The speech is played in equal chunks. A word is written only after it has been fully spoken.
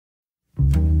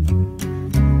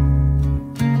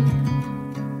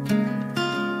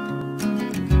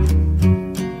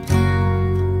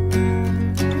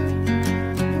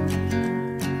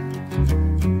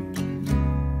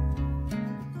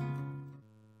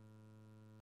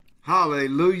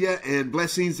Hallelujah and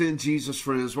blessings in Jesus,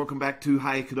 friends. Welcome back to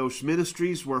Kadosh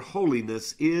Ministries, where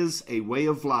holiness is a way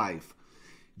of life.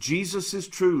 Jesus is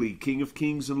truly King of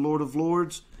Kings and Lord of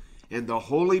Lords, and the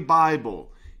Holy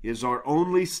Bible is our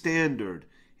only standard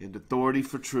and authority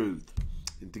for truth.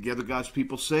 And together God's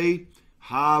people say,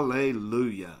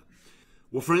 Hallelujah.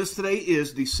 Well, friends, today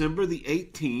is December the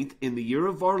 18th in the year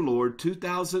of our Lord,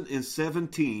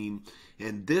 2017,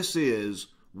 and this is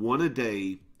One a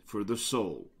Day for the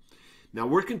Soul. Now,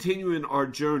 we're continuing our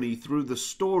journey through the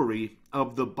story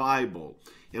of the Bible,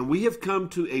 and we have come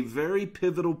to a very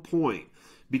pivotal point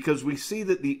because we see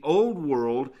that the old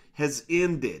world has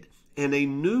ended and a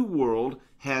new world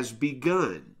has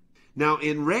begun. Now,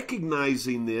 in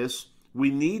recognizing this, we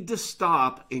need to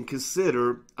stop and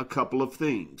consider a couple of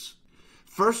things.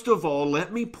 First of all,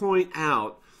 let me point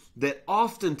out that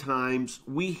oftentimes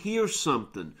we hear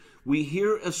something, we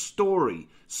hear a story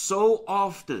so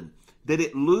often that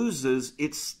it loses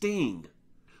its sting.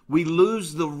 We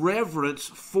lose the reverence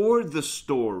for the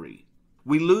story.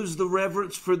 We lose the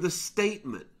reverence for the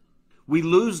statement. We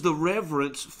lose the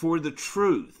reverence for the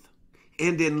truth.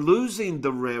 And in losing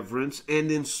the reverence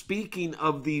and in speaking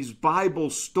of these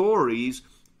Bible stories,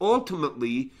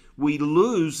 ultimately we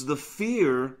lose the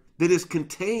fear that is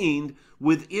contained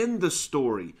within the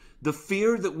story, the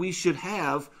fear that we should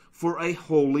have for a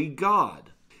holy God.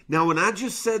 Now, when I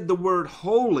just said the word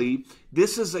holy,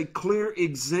 this is a clear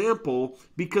example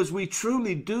because we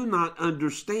truly do not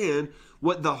understand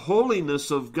what the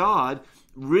holiness of God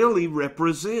really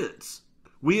represents.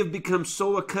 We have become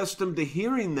so accustomed to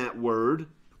hearing that word,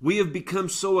 we have become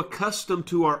so accustomed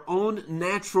to our own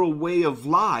natural way of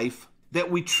life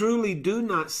that we truly do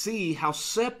not see how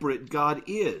separate God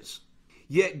is.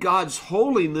 Yet God's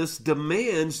holiness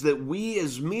demands that we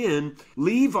as men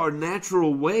leave our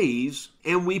natural ways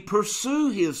and we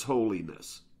pursue His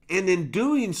holiness. And in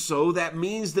doing so, that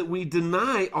means that we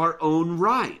deny our own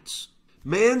rights.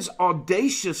 Man's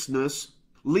audaciousness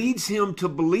leads him to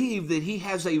believe that he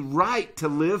has a right to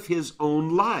live his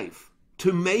own life,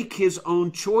 to make his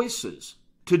own choices,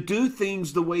 to do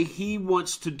things the way he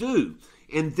wants to do.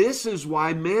 And this is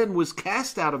why man was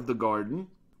cast out of the garden,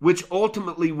 which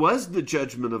ultimately was the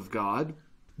judgment of God.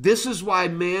 This is why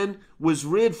man was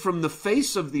rid from the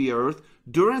face of the earth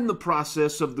during the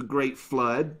process of the great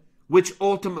flood, which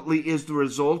ultimately is the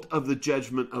result of the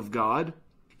judgment of God.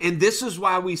 And this is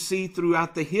why we see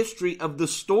throughout the history of the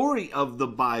story of the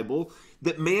Bible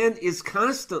that man is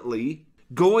constantly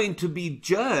going to be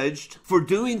judged for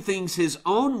doing things his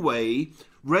own way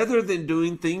rather than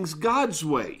doing things God's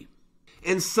way.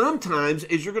 And sometimes,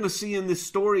 as you're going to see in this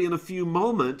story in a few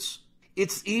moments,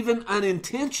 it's even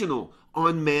unintentional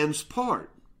on man's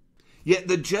part. Yet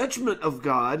the judgment of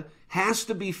God has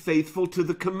to be faithful to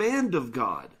the command of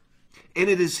God.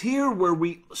 And it is here where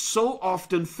we so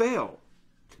often fail.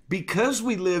 Because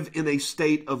we live in a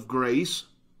state of grace,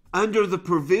 under the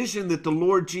provision that the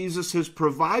Lord Jesus has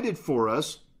provided for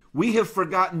us, we have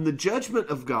forgotten the judgment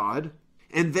of God,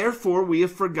 and therefore we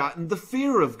have forgotten the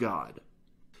fear of God.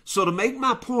 So to make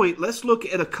my point, let's look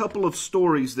at a couple of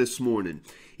stories this morning.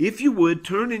 If you would,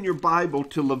 turn in your Bible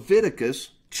to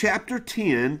Leviticus chapter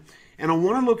 10, and I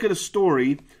want to look at a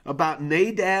story about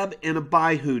Nadab and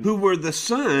Abihu, who were the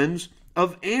sons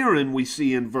of Aaron, we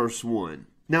see in verse 1.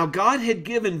 Now God had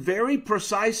given very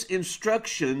precise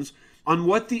instructions on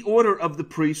what the order of the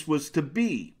priest was to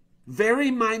be.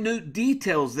 Very minute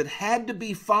details that had to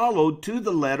be followed to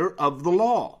the letter of the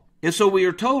law. And so we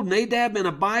are told Nadab and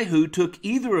Abihu took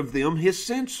either of them his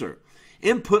censer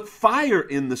and put fire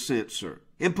in the censer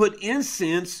and put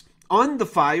incense on the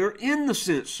fire in the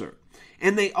censer.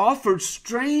 And they offered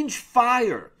strange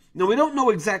fire. Now we don't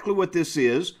know exactly what this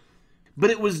is,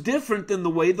 but it was different than the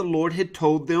way the Lord had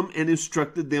told them and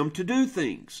instructed them to do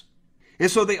things. And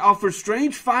so they offered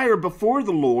strange fire before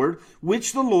the Lord,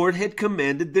 which the Lord had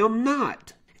commanded them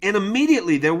not. And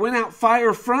immediately there went out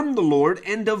fire from the Lord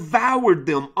and devoured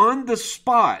them on the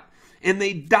spot, and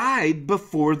they died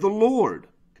before the Lord.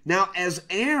 Now, as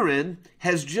Aaron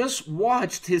has just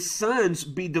watched his sons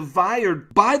be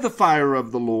devoured by the fire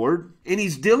of the Lord, and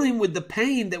he's dealing with the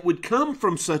pain that would come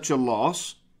from such a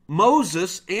loss,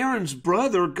 Moses, Aaron's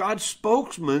brother, God's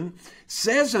spokesman,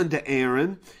 says unto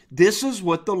Aaron, "This is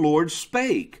what the Lord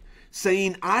spake,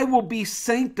 saying, I will be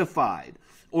sanctified,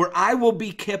 or I will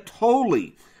be kept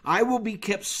holy. I will be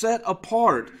kept set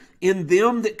apart in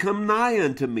them that come nigh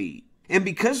unto me. And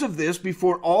because of this,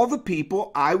 before all the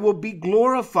people, I will be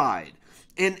glorified."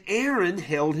 And Aaron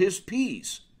held his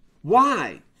peace.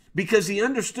 Why? Because he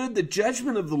understood the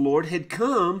judgment of the Lord had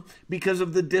come because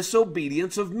of the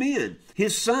disobedience of men,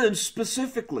 his sons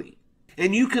specifically.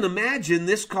 And you can imagine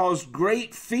this caused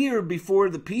great fear before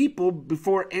the people,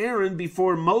 before Aaron,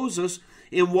 before Moses,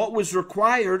 in what was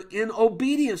required in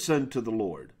obedience unto the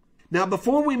Lord. Now,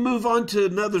 before we move on to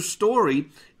another story,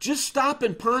 just stop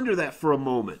and ponder that for a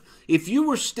moment. If you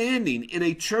were standing in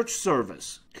a church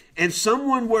service and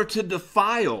someone were to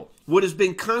defile what has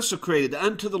been consecrated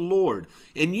unto the Lord,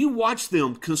 and you watch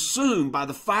them consumed by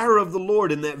the fire of the Lord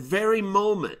in that very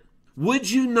moment, would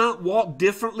you not walk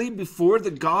differently before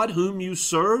the God whom you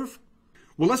serve?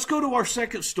 Well, let's go to our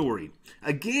second story.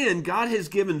 Again, God has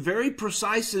given very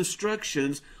precise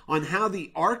instructions on how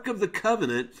the Ark of the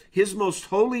Covenant, his most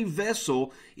holy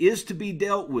vessel, is to be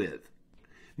dealt with.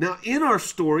 Now, in our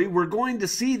story, we're going to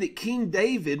see that King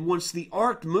David wants the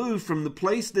Ark moved from the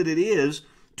place that it is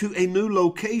to a new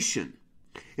location.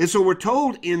 And so we're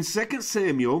told in 2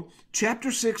 Samuel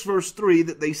chapter 6, verse 3,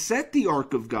 that they set the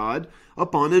Ark of God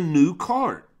upon a new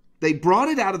cart. They brought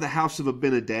it out of the house of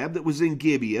Abinadab that was in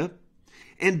Gibeah.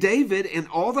 And David and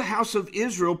all the house of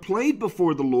Israel played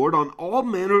before the Lord on all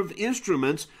manner of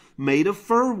instruments made of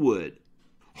fir wood,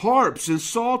 harps and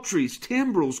psalteries,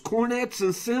 timbrels, cornets,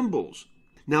 and cymbals.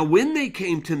 Now when they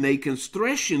came to Nachon's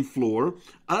threshing floor,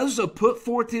 Uzzah put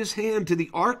forth his hand to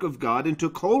the ark of God and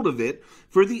took hold of it,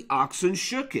 for the oxen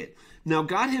shook it. Now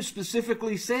God has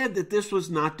specifically said that this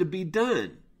was not to be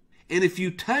done. And if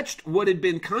you touched what had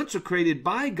been consecrated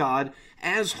by God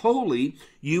as holy,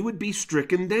 you would be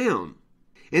stricken down.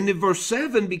 And in verse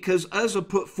 7, because Uzzah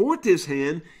put forth his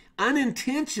hand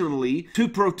unintentionally to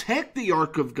protect the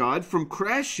ark of God from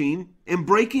crashing and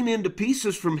breaking into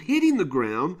pieces from hitting the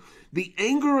ground, the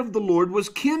anger of the Lord was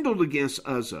kindled against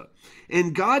Uzzah,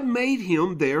 and God made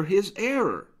him there his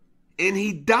heir, and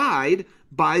he died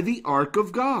by the ark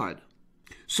of God.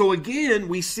 So again,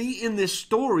 we see in this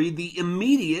story the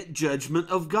immediate judgment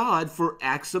of God for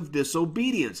acts of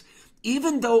disobedience,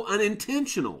 even though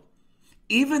unintentional.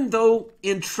 Even though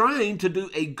in trying to do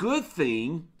a good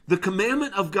thing, the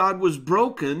commandment of God was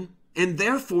broken, and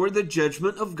therefore the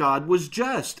judgment of God was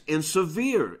just and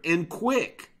severe and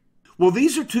quick. Well,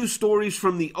 these are two stories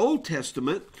from the Old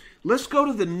Testament. Let's go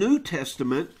to the New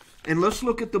Testament, and let's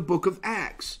look at the book of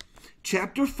Acts.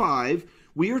 Chapter 5,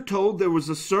 we are told there was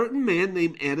a certain man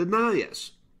named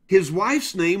Ananias. His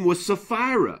wife's name was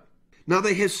Sapphira. Now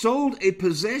they had sold a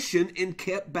possession and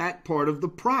kept back part of the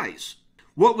price.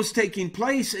 What was taking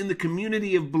place in the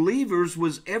community of believers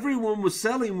was everyone was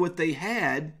selling what they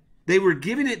had. They were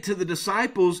giving it to the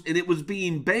disciples, and it was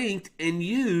being banked and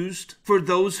used for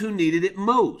those who needed it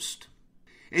most.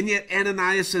 And yet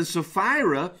Ananias and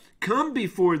Sapphira come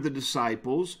before the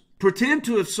disciples, pretend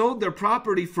to have sold their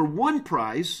property for one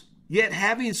price, yet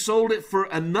having sold it for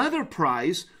another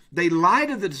price, they lie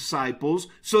to the disciples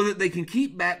so that they can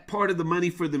keep back part of the money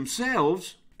for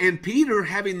themselves. And Peter,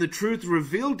 having the truth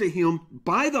revealed to him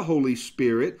by the Holy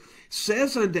Spirit,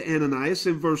 says unto Ananias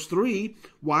in verse 3,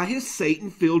 "Why has Satan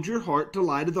filled your heart to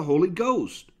lie to the Holy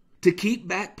Ghost, to keep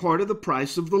back part of the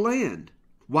price of the land?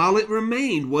 While it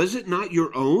remained, was it not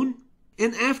your own?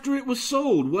 And after it was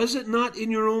sold, was it not in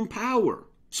your own power?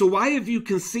 So why have you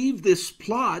conceived this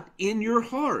plot in your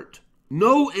heart?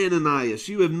 No, Ananias,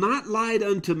 you have not lied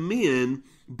unto men,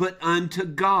 but unto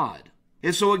God."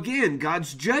 And so again,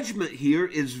 God's judgment here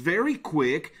is very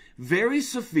quick, very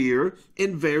severe,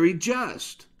 and very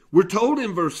just. We're told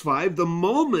in verse 5, the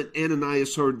moment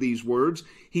Ananias heard these words,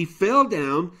 he fell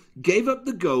down, gave up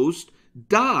the ghost,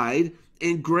 died,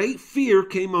 and great fear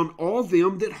came on all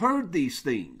them that heard these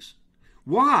things.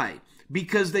 Why?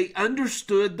 Because they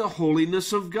understood the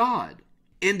holiness of God.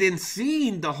 And in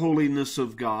seeing the holiness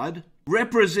of God,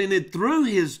 represented through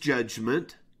his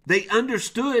judgment, they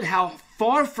understood how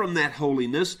far from that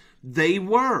holiness they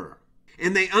were.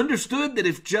 And they understood that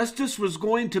if justice was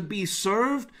going to be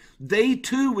served, they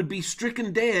too would be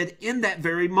stricken dead in that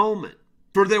very moment.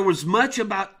 For there was much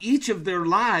about each of their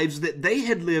lives that they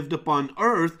had lived upon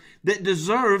earth that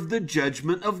deserved the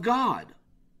judgment of God.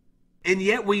 And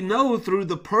yet we know through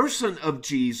the person of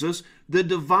Jesus, the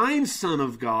divine Son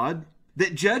of God,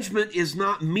 that judgment is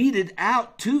not meted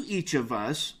out to each of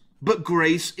us, but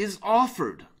grace is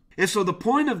offered. And so the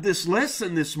point of this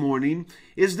lesson this morning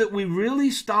is that we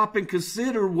really stop and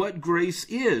consider what grace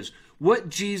is, what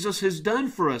Jesus has done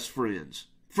for us, friends.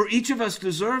 For each of us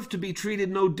deserve to be treated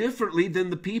no differently than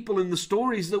the people in the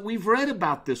stories that we've read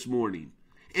about this morning.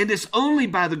 And it's only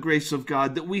by the grace of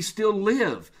God that we still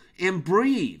live and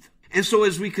breathe. And so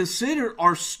as we consider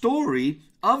our story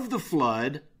of the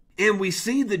flood, and we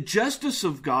see the justice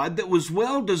of God that was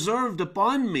well deserved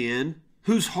upon men,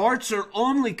 whose hearts are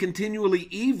only continually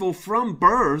evil from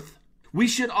birth, we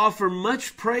should offer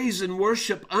much praise and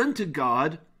worship unto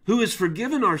God who has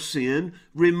forgiven our sin,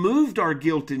 removed our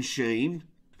guilt and shame,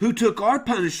 who took our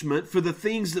punishment for the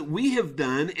things that we have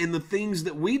done and the things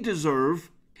that we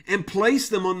deserve, and placed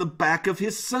them on the back of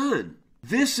his Son.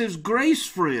 This is grace,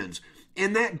 friends,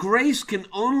 and that grace can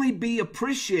only be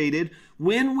appreciated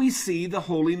when we see the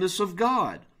holiness of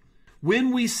God,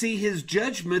 when we see his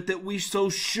judgment that we so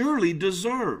surely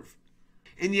deserve.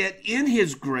 And yet in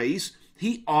his grace,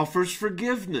 he offers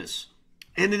forgiveness.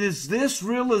 And it is this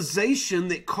realization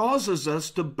that causes us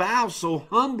to bow so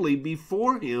humbly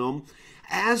before him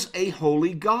as a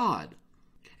holy God.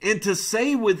 And to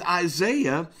say with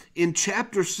Isaiah in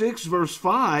chapter 6, verse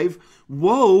 5,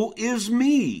 "Woe is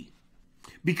me."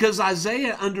 Because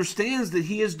Isaiah understands that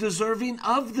he is deserving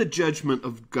of the judgment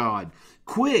of God,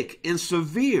 quick and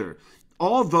severe,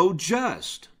 although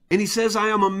just. And he says, "I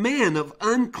am a man of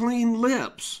unclean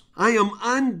lips. I am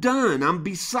undone. I'm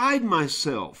beside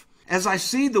myself, as I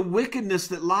see the wickedness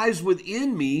that lies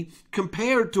within me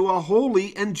compared to a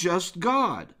holy and just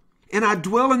God. And I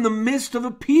dwell in the midst of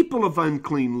a people of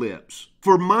unclean lips.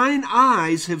 For mine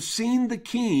eyes have seen the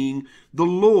King, the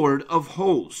Lord of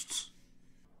hosts."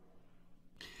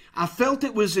 I felt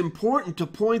it was important to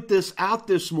point this out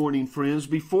this morning, friends,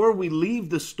 before we leave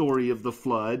the story of the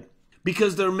flood,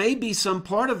 because there may be some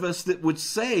part of us that would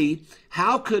say,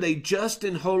 how could a just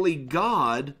and holy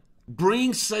God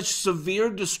bring such severe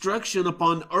destruction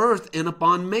upon earth and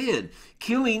upon man,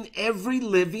 killing every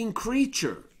living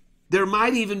creature? There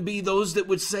might even be those that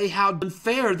would say how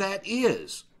unfair that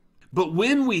is. But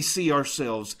when we see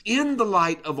ourselves in the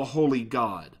light of a holy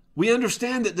God, we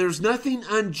understand that there's nothing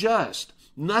unjust,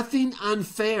 nothing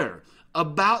unfair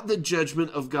about the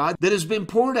judgment of God that has been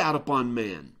poured out upon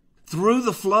man. Through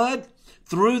the flood,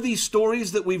 through these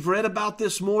stories that we've read about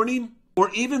this morning,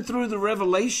 or even through the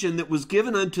revelation that was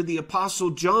given unto the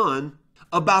Apostle John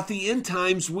about the end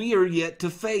times we are yet to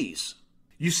face.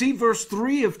 You see, verse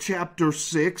 3 of chapter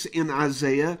 6 in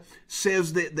Isaiah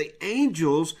says that the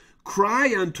angels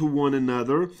cry unto one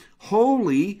another,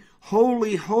 "Holy,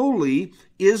 holy, holy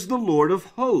is the Lord of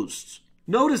hosts."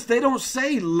 Notice they don't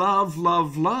say love,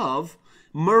 love, love,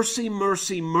 mercy,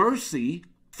 mercy, mercy,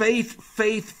 faith,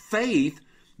 faith, faith.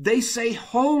 They say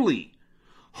holy,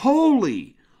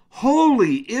 holy,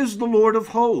 holy is the Lord of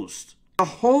hosts. The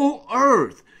whole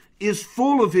earth is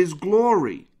full of his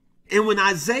glory. And when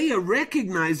Isaiah,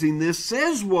 recognizing this,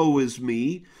 says, "Woe is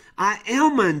me, I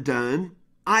am undone,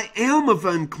 I am of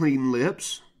unclean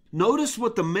lips," notice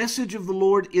what the message of the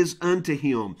Lord is unto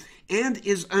him and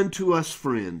is unto us,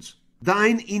 friends.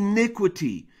 "Thine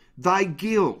iniquity, thy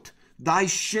guilt, thy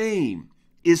shame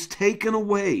is taken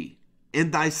away,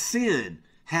 and thy sin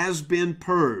has been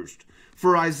purged."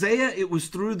 For Isaiah, it was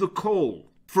through the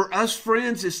coal. For us,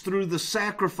 friends, it's through the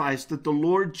sacrifice that the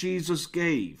Lord Jesus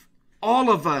gave.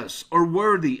 All of us are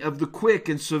worthy of the quick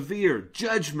and severe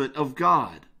judgment of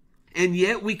God. And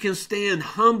yet we can stand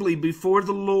humbly before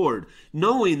the Lord,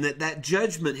 knowing that that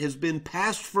judgment has been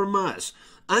passed from us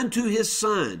unto his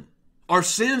Son. Our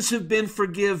sins have been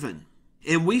forgiven,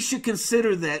 and we should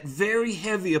consider that very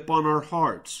heavy upon our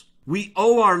hearts. We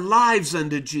owe our lives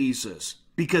unto Jesus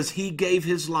because he gave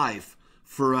his life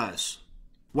for us.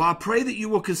 Well, I pray that you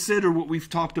will consider what we've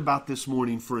talked about this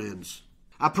morning, friends.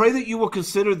 I pray that you will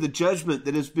consider the judgment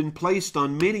that has been placed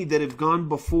on many that have gone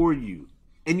before you.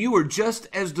 And you are just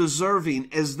as deserving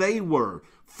as they were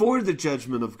for the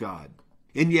judgment of God.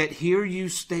 And yet here you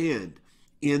stand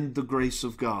in the grace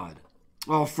of God.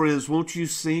 Oh, friends, won't you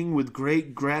sing with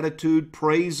great gratitude,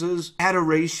 praises,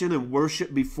 adoration, and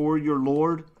worship before your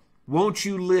Lord? Won't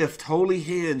you lift holy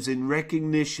hands in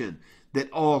recognition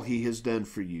that all he has done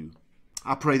for you?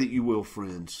 I pray that you will,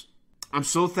 friends. I'm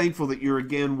so thankful that you're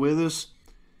again with us.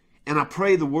 And I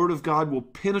pray the Word of God will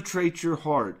penetrate your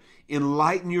heart,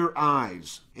 enlighten your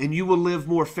eyes, and you will live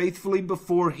more faithfully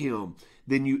before him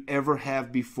than you ever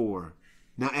have before.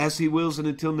 Now, as he wills, and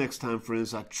until next time,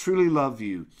 friends, I truly love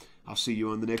you. I'll see you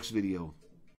on the next video.